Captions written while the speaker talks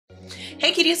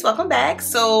Hey kitties, welcome back.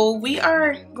 So we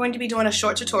are going to be doing a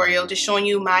short tutorial just showing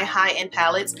you my high-end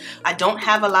palettes. I don't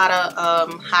have a lot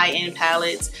of high-end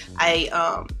palettes. I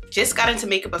just got into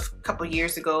makeup a couple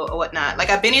years ago or whatnot. Like,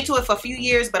 I've been into it for a few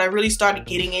years, but I really started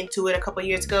getting into it a couple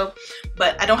years ago.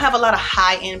 But I don't have a lot of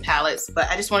high-end palettes, but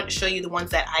I just wanted to show you the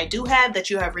ones that I do have that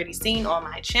you have already seen on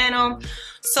my channel.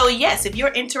 So yes, if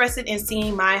you're interested in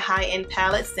seeing my high-end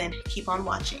palettes, then keep on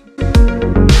watching.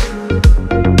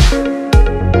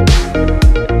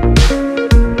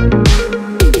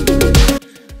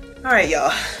 All right,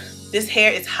 y'all, this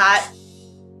hair is hot.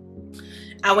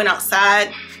 I went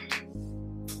outside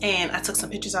and I took some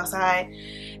pictures outside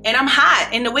and I'm hot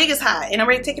and the wig is hot and I'm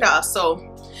ready to take it off.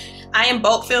 So I am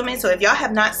bulk filming. So if y'all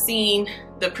have not seen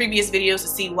the previous videos to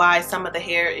see why some of the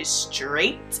hair is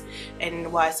straight and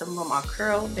why some of them are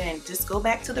curled, then just go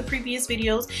back to the previous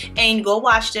videos and go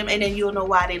watch them and then you'll know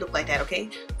why they look like that, okay?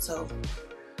 So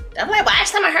I'm like, watch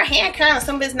some of her hair curl and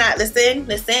some of it's not. Listen,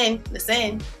 listen,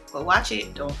 listen. But watch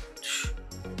it, don't.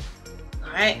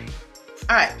 Alright,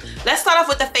 let's start off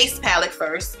with the face palette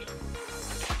first,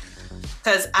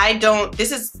 because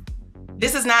this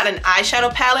is not an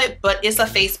eyeshadow palette, but it's a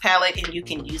face palette and you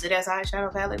can use it as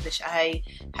eyeshadow palette, which I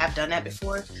have done that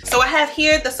before. So I have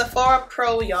here the Sephora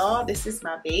Pro, y'all. This is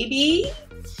my baby.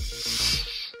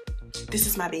 This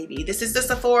is my baby. This is the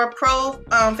Sephora Pro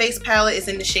face palette. It's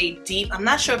in the shade Deep. I'm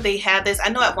not sure if they have this. I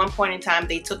know at one point in time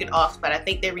they took it off, but I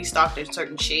think they restocked in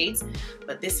certain shades.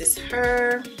 But this is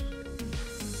her.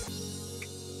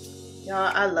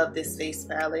 Y'all, I love this face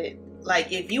palette.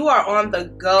 Like, if you are on the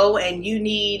go and you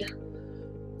need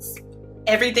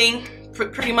everything,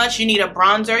 pretty much, you need a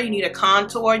bronzer, you need a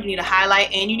contour, you need a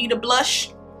highlight, and you need a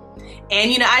blush,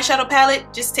 and you need an eyeshadow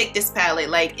palette, just take this palette.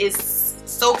 Like, it's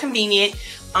so convenient.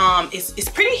 It's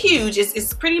pretty huge,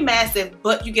 it's pretty massive,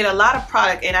 but you get a lot of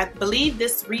product, and I believe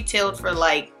this retailed for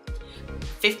like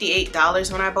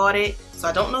 $58 when I bought it. So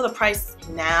I don't know the price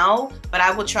now, but I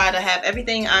will try to have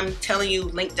everything I'm telling you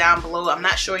linked down below. I'm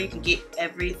not sure you can get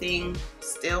everything,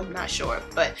 still not sure,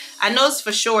 but I know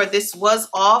for sure this was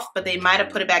off, but they might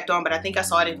have put it back on, but I think I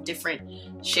saw it in different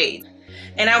shades.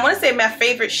 And I want to say my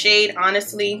favorite shade,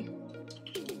 honestly,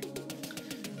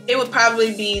 it would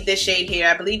probably be this shade here.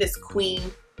 I believe it's Queen.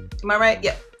 Am I right?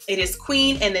 Yep. It is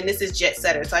Queen, and then this is Jet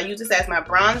Setter. So I use this as my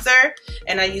bronzer,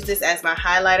 and I use this as my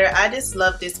highlighter. I just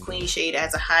love this Queen shade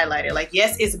as a highlighter. Like,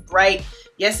 yes, it's bright.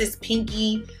 Yes, it's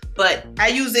pinky, but I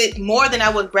use it more than I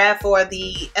would grab for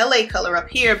the LA color up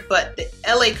here, but the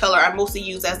LA color I mostly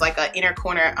use as like an inner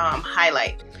corner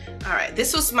highlight. All right,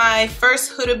 this was my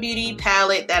first Huda Beauty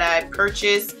palette that I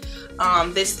purchased.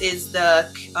 This is the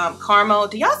caramel.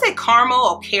 Do y'all say caramel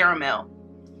or caramel?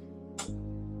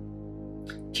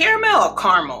 Caramel or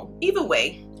caramel? Either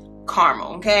way,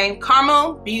 caramel, okay?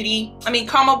 Caramel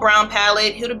Brown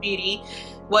palette. Huda Beauty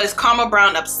was Caramel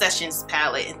Brown Obsessions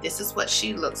palette, and this is what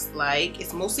she looks like.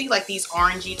 It's mostly like these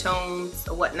orangey tones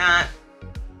or whatnot.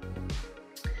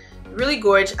 Really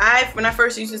gorgeous. When I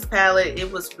first used this palette, it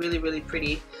was really, really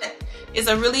pretty. It's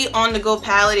a really on-the-go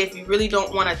palette if you really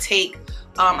don't want to take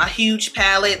a huge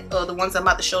palette, or the ones I'm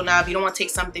about to show now. If you don't want to take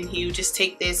something huge, just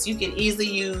take this. You can easily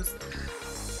use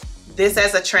this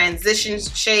as a transition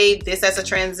shade, this as a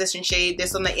transition shade,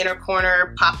 this on the inner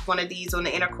corner, pop one of these on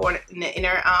the inner corner, in the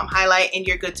inner highlight, and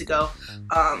you're good to go.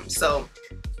 And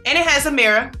it has a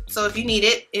mirror, so if you need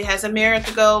it, it has a mirror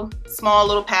to go. Small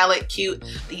little palette, cute.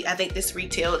 I think this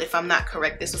retailed, if I'm not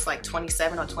correct, this was like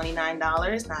 $27 or $29.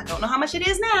 Now, I don't know how much it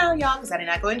is now, y'all, because I did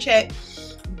not go and check.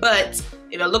 But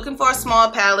if you're looking for a small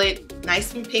palette,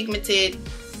 nice and pigmented,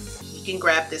 you can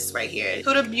grab this right here.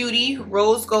 Huda Beauty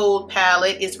Rose Gold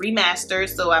palette is remastered,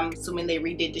 so I'm assuming they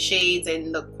redid the shades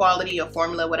and the quality or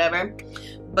formula, whatever.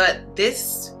 But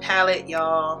this palette,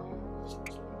 y'all,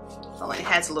 oh, it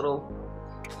has a little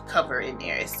cover in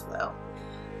there as well.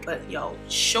 But yo,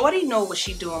 shorty know what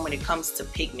she doing when it comes to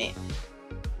pigment.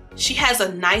 She has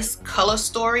a nice color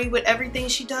story with everything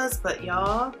she does, but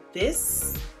y'all,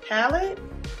 this palette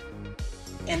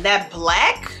and that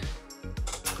black,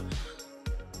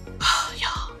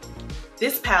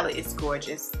 this palette is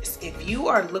gorgeous. If you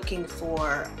are looking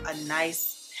for a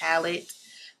nice palette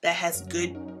that has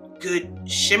good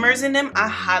shimmers in them, I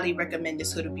highly recommend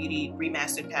this Huda Beauty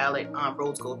Remastered palette,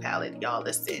 Rose Gold palette. Y'all,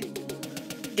 listen.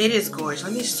 It is gorgeous.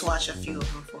 Let me swatch a few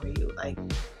of them for you. Like,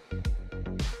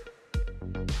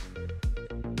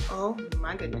 oh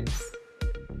my goodness.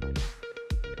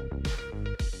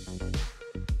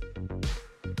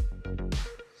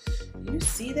 You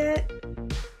see that?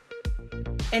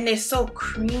 And they're so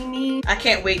creamy. I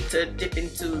can't wait to dip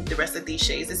into the rest of these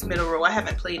shades. This middle row, I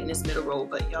haven't played in this middle row,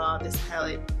 but y'all, this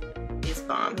palette is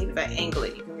bomb. Maybe if I angle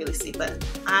it, you can really see. But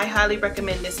I highly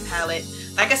recommend this palette.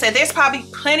 Like I said, there's probably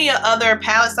plenty of other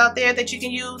palettes out there that you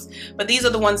can use, but these are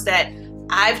the ones that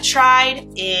I've tried,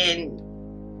 and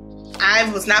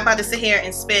I was not about to sit here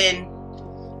and spend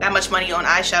that much money on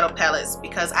eyeshadow palettes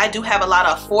because I do have a lot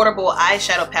of affordable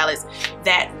eyeshadow palettes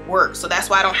that work. So that's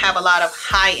why I don't have a lot of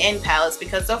high-end palettes,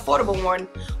 because the affordable one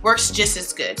works just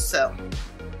as good. So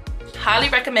highly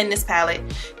recommend this palette.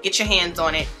 Get your hands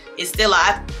on it. It's still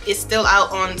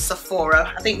out on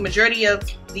Sephora. I think majority of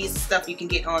these stuff you can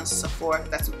get on Sephora.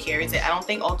 That's who carries it. I don't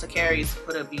think Ulta carries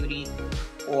Huda Beauty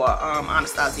or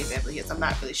Anatastia Beverly. I'm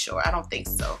not really sure. I don't think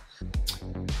so.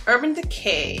 Urban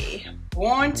Decay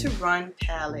Born to Run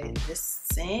palette.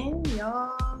 Listen,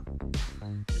 y'all,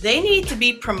 they need to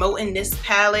be promoting this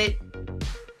palette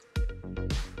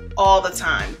all the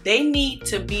time. They need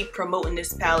to be promoting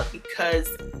this palette because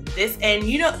this, and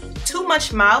you know, Too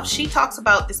Much Mouth, she talks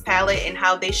about this palette and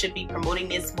how they should be promoting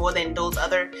this more than those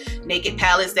other naked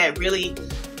palettes that really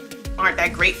aren't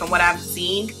that great from what I've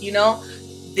seen. You know,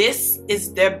 this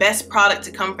is their best product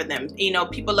to come for them. You know,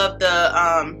 people love the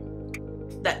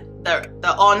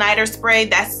all-nighter spray.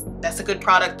 That's a good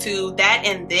product too. That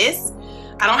and this,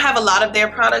 I don't have a lot of their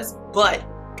products, but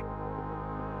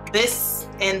this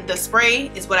and the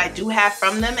spray is what I do have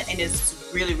from them, and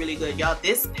it's really, really good, y'all.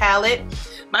 This palette,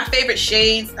 my favorite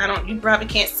shades, you probably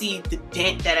can't see the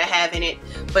dent that I have in it,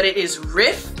 but it is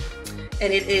Riff,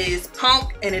 and it is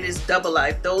Punk, and it is Double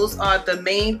Life. Those are the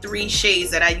main 3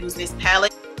 shades that I use in this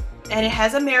palette. And it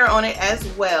has a mirror on it as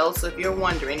well, so if you're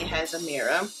wondering, it has a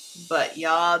mirror. But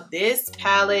y'all, this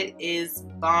palette is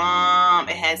bomb.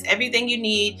 It has everything you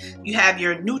need. You have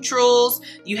your neutrals,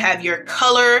 you have your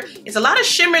color. It's a lot of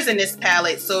shimmers in this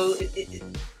palette, so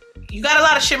you got a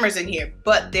lot of shimmers in here,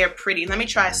 but they're pretty. Let me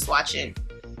try swatching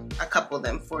a couple of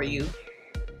them for you.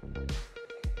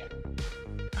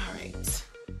 All right.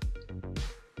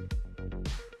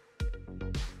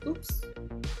 Oops.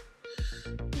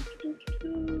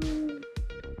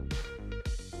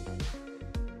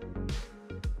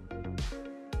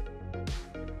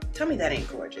 Tell me that ain't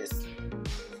gorgeous.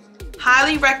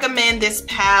 Highly recommend this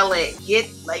palette.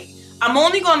 I'm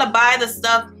only gonna buy the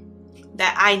stuff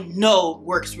that I know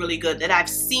works really good, that I've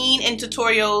seen in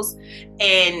tutorials,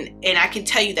 and I can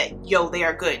tell you that, yo, they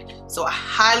are good. So I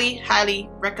highly, highly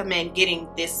recommend getting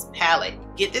this palette.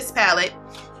 Get this palette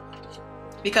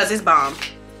because it's bomb.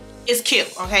 It's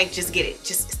cute, okay? Just get it.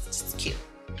 It's cute.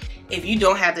 If you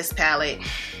don't have this palette,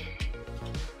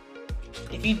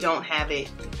 if you don't have it,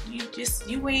 you just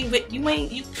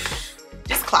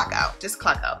clock out. Just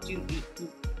clock out. You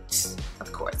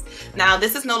of course. Now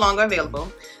this is no longer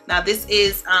available. Now this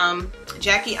is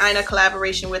Jackie Aina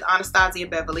collaboration with Anatastia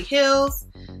Beverly Hills.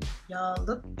 Y'all,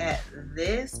 look at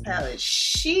this palette.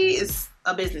 She is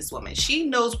a businesswoman. She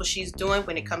knows what she's doing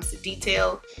when it comes to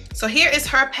detail. So here is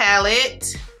her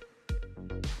palette.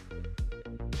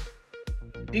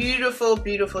 Beautiful,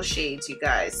 beautiful shades, you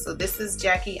guys. So this is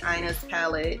Jackie Aina's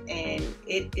palette, and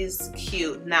it is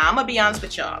cute. Now I'm gonna be honest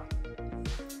with y'all.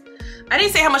 I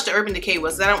didn't say how much the Urban Decay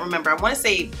was. I don't remember. I want to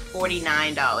say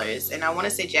 $49, and I want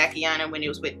to say Jackie Aina, when it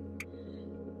was with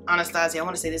Anatastia, I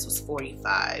want to say this was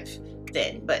 $45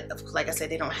 then. But like I said,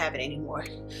 they don't have it anymore.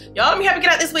 Y'all, let me have to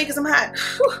get out this way because I'm hot.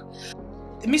 Whew.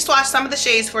 Let me swatch some of the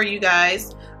shades for you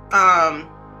guys.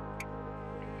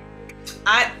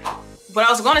 What I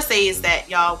was going to say is that,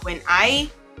 y'all, when I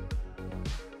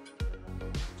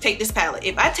take this palette,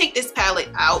 if I take this palette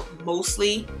out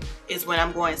mostly is when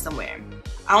I'm going somewhere.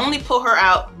 I only pull her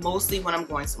out mostly when I'm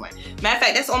going somewhere. Matter of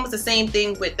fact, that's almost the same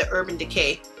thing with the Urban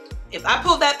Decay. If I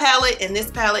pull that palette and this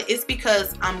palette, it's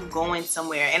because I'm going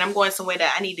somewhere, and I'm going somewhere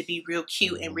that I need to be real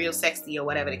cute and real sexy or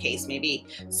whatever the case may be.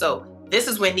 So this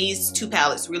is when these 2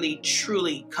 palettes really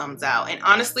truly comes out. And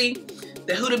honestly,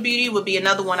 the Huda Beauty would be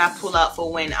another one I pull out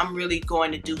for when I'm really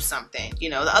going to do something. You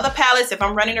know, the other palettes, if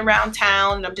I'm running around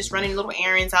town and I'm just running little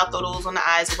errands, I'll throw those on the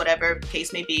eyes or whatever the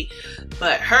case may be.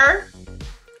 But her,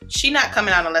 she not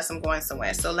coming out unless I'm going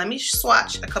somewhere. So let me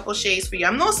swatch a couple shades for you.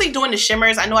 I'm mostly doing the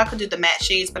shimmers. I know I could do the matte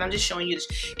shades, but I'm just showing you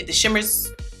if the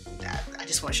shimmers, I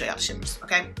just want to show y'all the shimmers,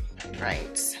 okay?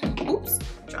 Right. Oops,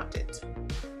 dropped it.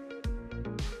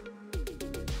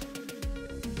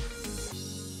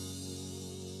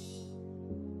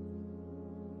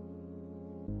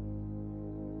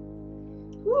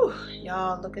 Whew,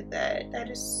 y'all, look at that. That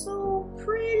is so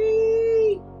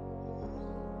pretty.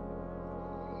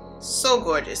 So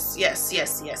gorgeous. Yes,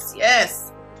 yes, yes,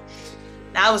 yes.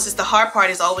 Now it's just the hard part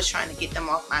is always trying to get them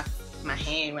off my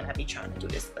hand when I be trying to do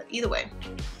this. But either way,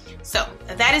 So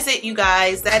that is it, you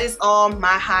guys. That is all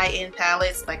my high-end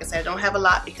palettes. Like I said, I don't have a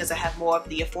lot because I have more of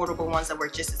the affordable ones that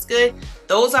work just as good.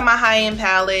 Those are my high-end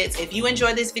palettes. If you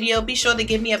enjoyed this video, be sure to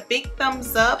give me a big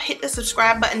thumbs up. Hit the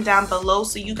subscribe button down below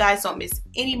so you guys don't miss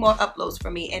any more uploads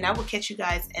from me. And I will catch you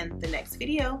guys in the next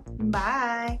video.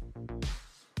 Bye.